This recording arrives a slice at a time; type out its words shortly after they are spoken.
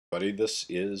Buddy, this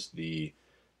is the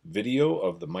video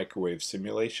of the microwave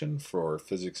simulation for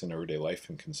physics in everyday life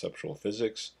and conceptual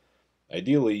physics.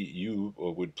 Ideally, you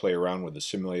would play around with the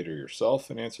simulator yourself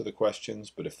and answer the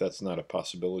questions, but if that's not a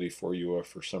possibility for you or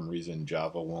for some reason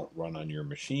Java won't run on your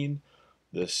machine,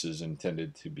 this is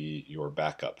intended to be your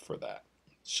backup for that.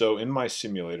 So in my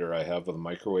simulator, I have a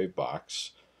microwave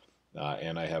box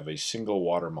and I have a single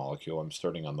water molecule. I'm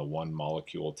starting on the one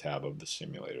molecule tab of the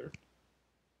simulator.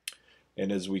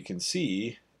 And as we can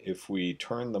see, if we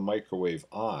turn the microwave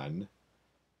on,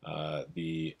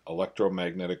 the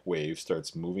electromagnetic wave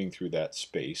starts moving through that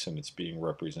space, and it's being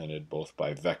represented both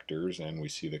by vectors, and we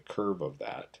see the curve of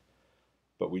that.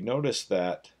 But we notice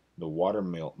that the water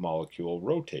molecule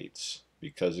rotates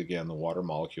because, again, the water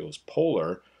molecule is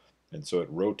polar, and so it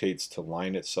rotates to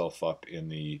line itself up in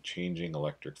the changing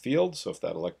electric field. So if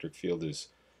that electric field is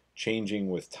changing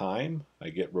with time, I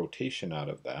get rotation out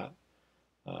of that.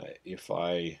 If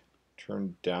I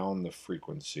turn down the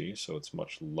frequency so it's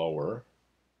much lower,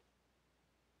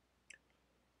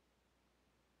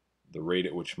 the rate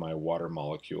at which my water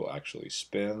molecule actually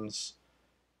spins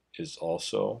is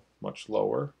also much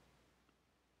lower.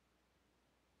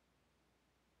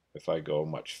 If I go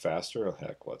much faster,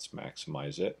 heck, let's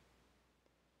maximize it.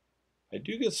 I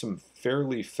do get some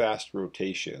fairly fast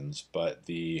rotations, but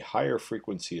the higher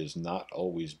frequency is not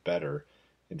always better.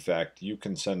 In fact, you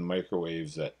can send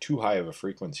microwaves at too high of a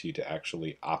frequency to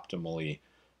actually optimally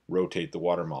rotate the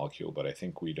water molecule, but I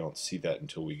think we don't see that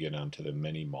until we get onto the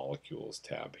many molecules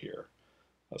tab here.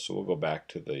 So we'll go back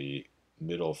to the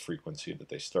middle frequency that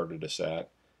they started us at,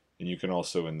 and you can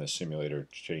also in the simulator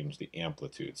change the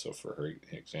amplitude. So for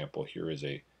example, here is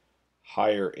a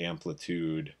higher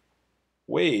amplitude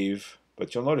wave,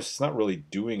 but you'll notice it's not really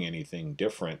doing anything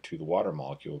different to the water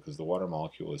molecule because the water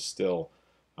molecule is still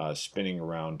spinning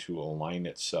around to align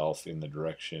itself in the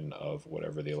direction of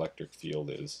whatever the electric field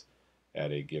is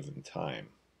at a given time.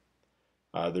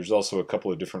 There's also a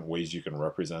couple of different ways you can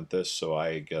represent this, so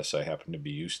I guess I happen to be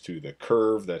used to the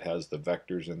curve that has the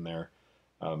vectors in there,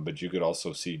 but you could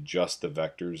also see just the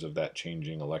vectors of that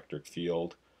changing electric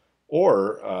field.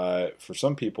 Or for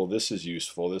some people this is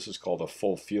useful. This is called a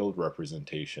full field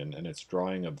representation, and it's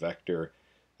drawing a vector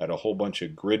at a whole bunch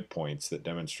of grid points that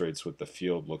demonstrates what the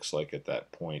field looks like at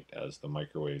that point as the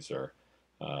microwaves are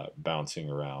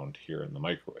bouncing around here in the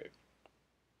microwave.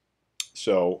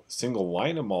 So single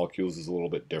line of molecules is a little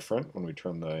bit different. When we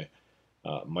turn the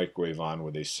microwave on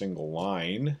with a single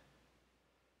line,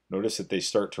 notice that they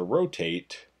start to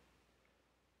rotate,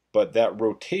 but that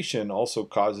rotation also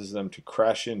causes them to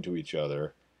crash into each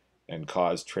other and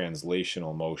cause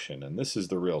translational motion. And this is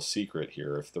the real secret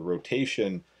here. If the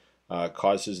rotation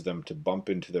causes them to bump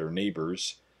into their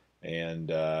neighbors and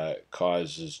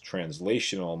causes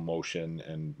translational motion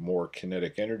and more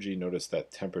kinetic energy, notice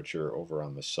that temperature over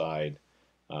on the side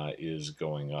is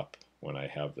going up when I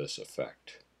have this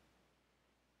effect.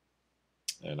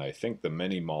 And I think the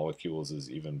many molecules is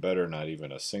even better, not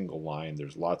even a single line.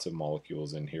 There's lots of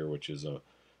molecules in here, which is a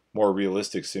more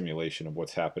realistic simulation of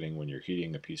what's happening when you're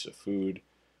heating a piece of food.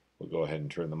 We'll go ahead and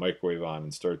turn the microwave on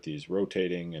and start these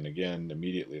rotating, and again,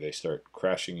 immediately they start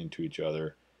crashing into each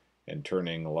other and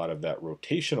turning a lot of that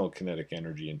rotational kinetic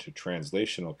energy into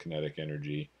translational kinetic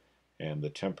energy, and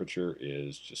the temperature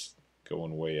is just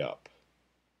going way up.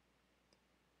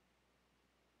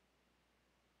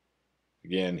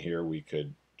 Again, here we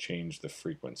could change the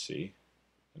frequency,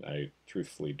 and I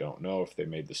truthfully don't know if they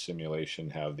made the simulation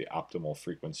have the optimal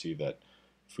frequency that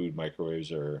food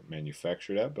microwaves are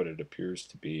manufactured at, but it appears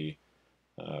to be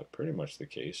pretty much the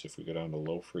case. If we go down to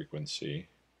low frequency,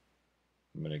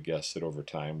 I'm going to guess that over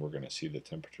time we're going to see the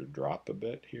temperature drop a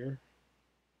bit here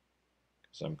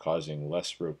because I'm causing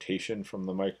less rotation from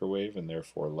the microwave and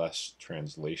therefore less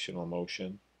translational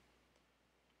motion.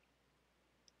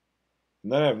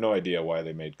 And then I have no idea why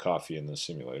they made coffee in the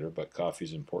simulator, but coffee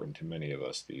is important to many of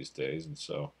us these days, and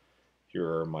so here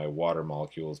are my water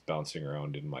molecules bouncing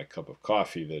around in my cup of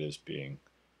coffee that is being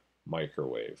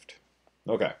microwaved.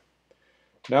 Okay,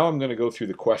 now I'm going to go through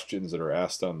the questions that are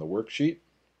asked on the worksheet.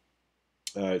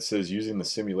 It says, using the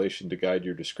simulation to guide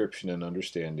your description and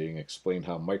understanding, explain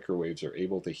how microwaves are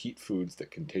able to heat foods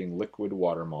that contain liquid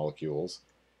water molecules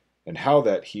and how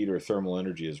that heat or thermal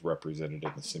energy is represented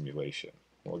in the simulation.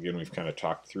 Well, again, we've kind of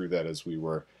talked through that as we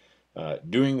were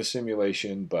doing the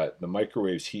simulation, but the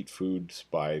microwaves heat foods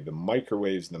by the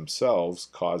microwaves themselves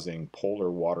causing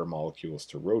polar water molecules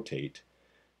to rotate.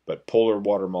 But polar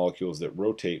water molecules that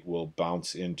rotate will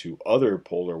bounce into other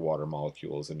polar water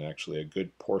molecules, and actually a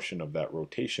good portion of that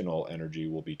rotational energy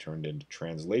will be turned into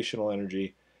translational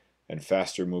energy, and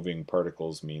faster moving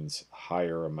particles means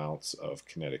higher amounts of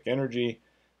kinetic energy,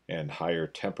 and higher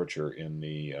temperature in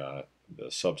the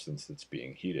substance that's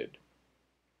being heated.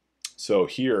 So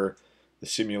here, the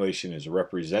simulation is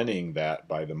representing that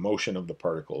by the motion of the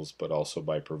particles, but also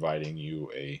by providing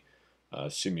you a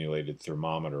simulated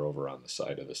thermometer over on the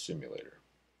side of the simulator.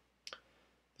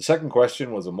 The second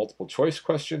question was a multiple choice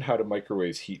question. How do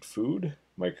microwaves heat food?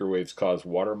 Microwaves cause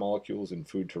water molecules in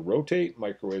food to rotate.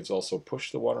 Microwaves also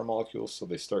push the water molecules so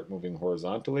they start moving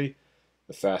horizontally.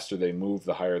 The faster they move,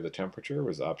 the higher the temperature,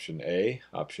 was option A.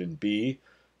 Option B,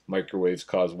 microwaves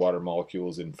cause water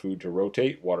molecules in food to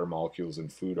rotate. Water molecules in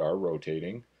food are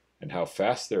rotating, and how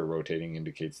fast they're rotating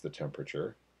indicates the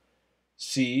temperature.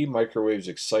 C, microwaves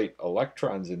excite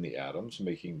electrons in the atoms,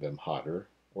 making them hotter.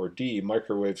 Or D,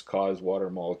 microwaves cause water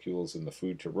molecules in the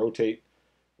food to rotate.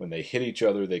 When they hit each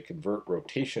other, they convert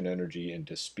rotation energy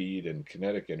into speed and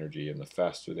kinetic energy, and the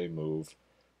faster they move,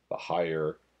 the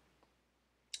higher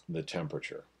the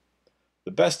temperature.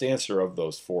 The best answer of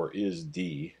those four is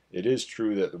D. It is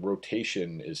true that the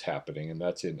rotation is happening, and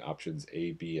that's in options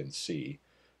A, B, and C.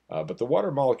 But the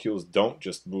water molecules don't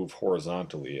just move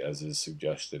horizontally, as is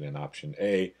suggested in option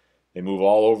A. They move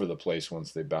all over the place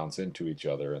once they bounce into each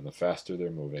other, and the faster they're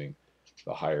moving,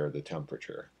 the higher the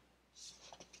temperature.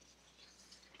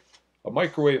 A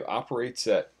microwave operates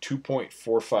at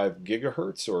 2.45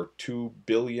 gigahertz, or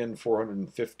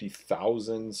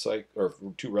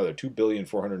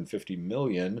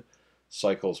 2,450,000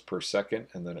 cycles per second,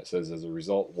 and then it says as a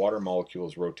result, water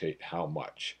molecules rotate how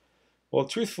much? Well,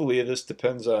 truthfully, this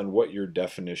depends on what your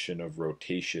definition of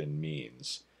rotation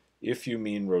means. If you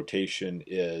mean rotation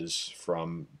is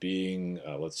from being,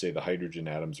 let's say the hydrogen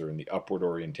atoms are in the upward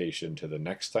orientation to the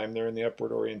next time they're in the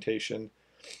upward orientation,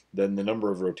 then the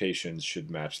number of rotations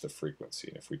should match the frequency.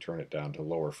 And if we turn it down to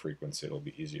lower frequency, it'll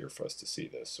be easier for us to see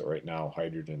this. So right now,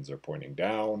 hydrogens are pointing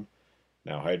down.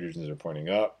 Now hydrogens are pointing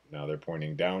up. Now they're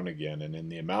pointing down again. And in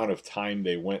the amount of time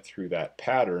they went through that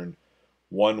pattern,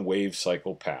 one wave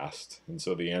cycle passed, and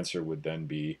so the answer would then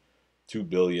be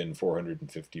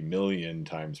 2,450,000,000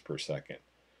 times per second.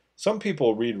 Some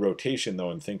people read rotation, though,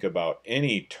 and think about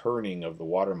any turning of the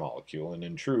water molecule, and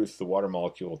in truth, the water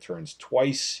molecule turns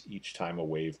twice each time a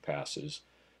wave passes.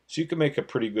 So you can make a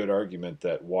pretty good argument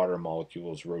that water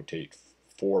molecules rotate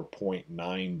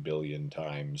 4.9 billion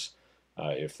times,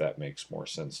 if that makes more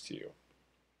sense to you.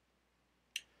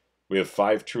 We have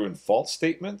 5 true and false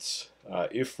statements.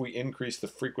 If we increase the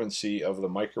frequency of the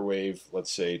microwave,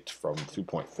 let's say from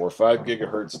 2.45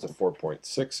 gigahertz to 4.6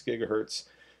 gigahertz,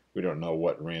 we don't know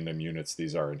what random units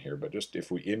these are in here, but just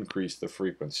if we increase the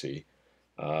frequency,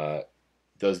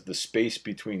 does the space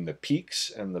between the peaks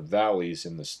and the valleys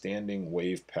in the standing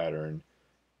wave pattern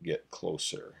get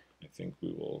closer? I think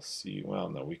we will see, well,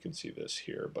 no, we can see this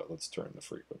here, but let's turn the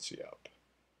frequency up.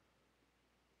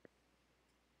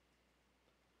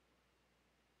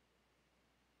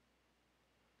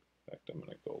 In fact, I'm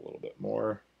going to go a little bit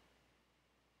more.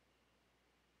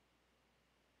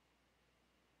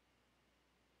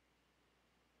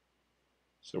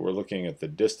 So we're looking at the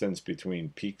distance between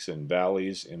peaks and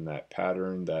valleys in that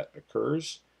pattern that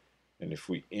occurs. And if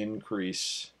we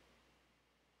increase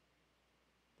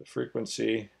the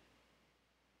frequency,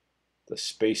 the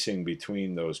spacing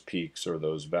between those peaks or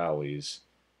those valleys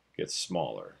gets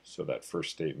smaller. So that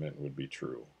first statement would be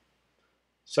true.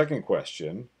 Second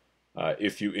question.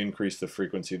 If you increase the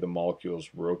frequency, the molecules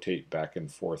rotate back and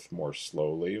forth more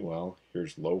slowly. Well,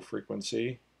 here's low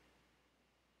frequency.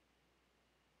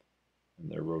 And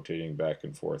they're rotating back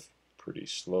and forth pretty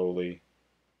slowly.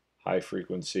 High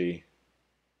frequency,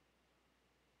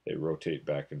 they rotate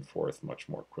back and forth much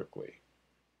more quickly.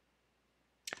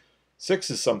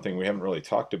 6 is something we haven't really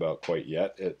talked about quite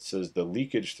yet. It says the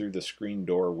leakage through the screen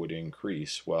door would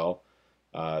increase. Well,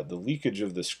 the leakage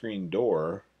of the screen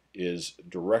door is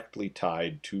directly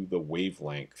tied to the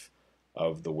wavelength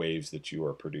of the waves that you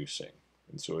are producing.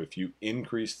 And so if you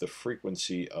increase the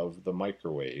frequency of the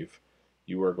microwave,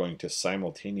 you are going to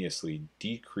simultaneously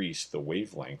decrease the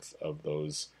wavelength of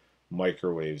those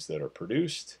microwaves that are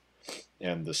produced.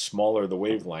 And the smaller the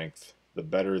wavelength, the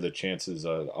better the chances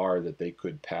are that they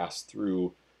could pass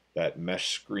through that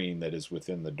mesh screen that is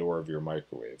within the door of your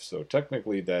microwave. So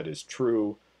technically that is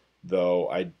true, though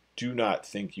I do not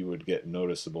think you would get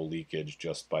noticeable leakage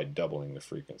just by doubling the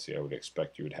frequency. I would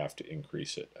expect you would have to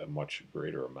increase it a much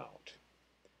greater amount.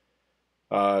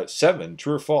 7,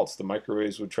 true or false, the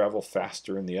microwaves would travel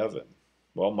faster in the oven.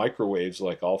 Well, microwaves,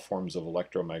 like all forms of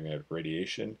electromagnetic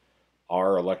radiation,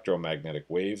 are electromagnetic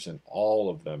waves, and all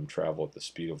of them travel at the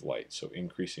speed of light. So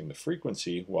increasing the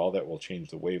frequency, while that will change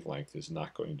the wavelength, is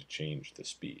not going to change the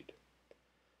speed.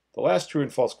 The last true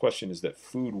and false question is that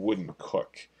food wouldn't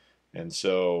cook. And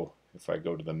so if I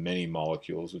go to the many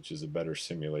molecules, which is a better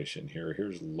simulation here,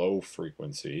 here's low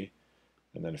frequency.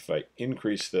 And then if I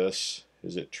increase this,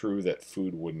 is it true that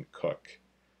food wouldn't cook?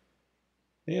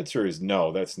 The answer is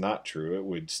no, that's not true. It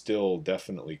would still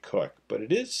definitely cook. But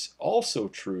it is also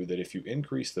true that if you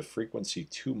increase the frequency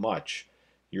too much,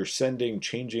 you're sending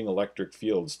changing electric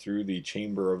fields through the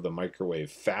chamber of the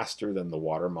microwave faster than the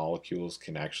water molecules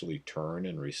can actually turn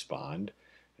and respond.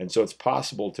 And so it's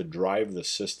possible to drive the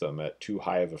system at too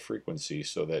high of a frequency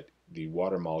so that the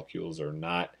water molecules are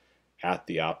not at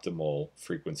the optimal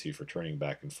frequency for turning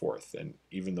back and forth. And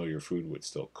even though your food would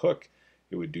still cook,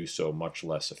 it would do so much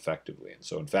less effectively. And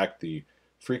so, in fact, the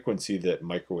frequency that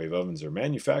microwave ovens are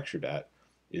manufactured at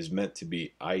is meant to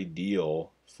be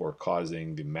ideal for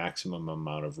causing the maximum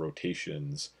amount of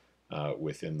rotations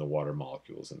within the water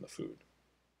molecules in the food.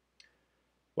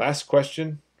 Last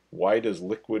question. Why does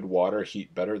liquid water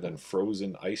heat better than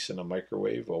frozen ice in a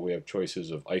microwave? Well, we have choices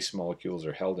of ice molecules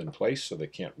are held in place so they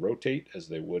can't rotate as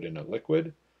they would in a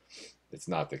liquid. It's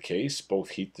not the case.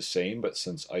 Both heat the same, but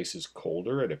since ice is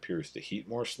colder, it appears to heat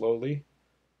more slowly.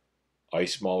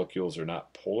 Ice molecules are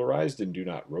not polarized and do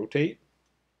not rotate.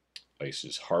 Ice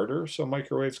is harder, so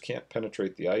microwaves can't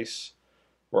penetrate the ice.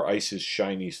 Or ice is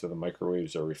shiny, so the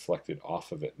microwaves are reflected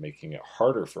off of it, making it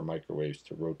harder for microwaves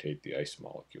to rotate the ice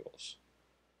molecules.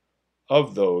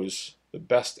 Of those, the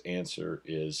best answer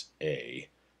is A.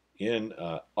 In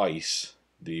ice,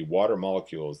 the water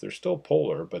molecules, they're still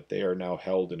polar, but they are now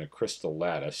held in a crystal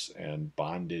lattice and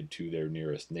bonded to their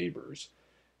nearest neighbors,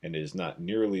 and it is not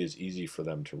nearly as easy for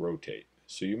them to rotate.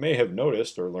 So you may have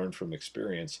noticed or learned from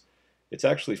experience, it's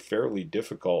actually fairly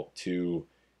difficult to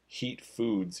heat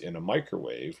foods in a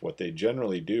microwave. What they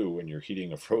generally do when you're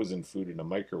heating a frozen food in a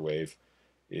microwave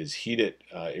is heat it,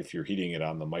 if you're heating it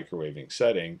on the microwaving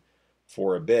setting,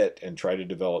 for a bit and try to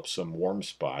develop some warm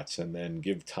spots and then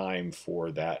give time for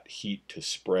that heat to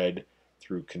spread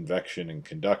through convection and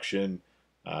conduction.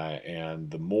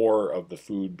 And the more of the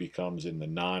food becomes in the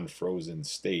non-frozen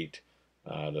state,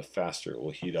 the faster it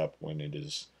will heat up when it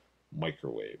is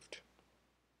microwaved.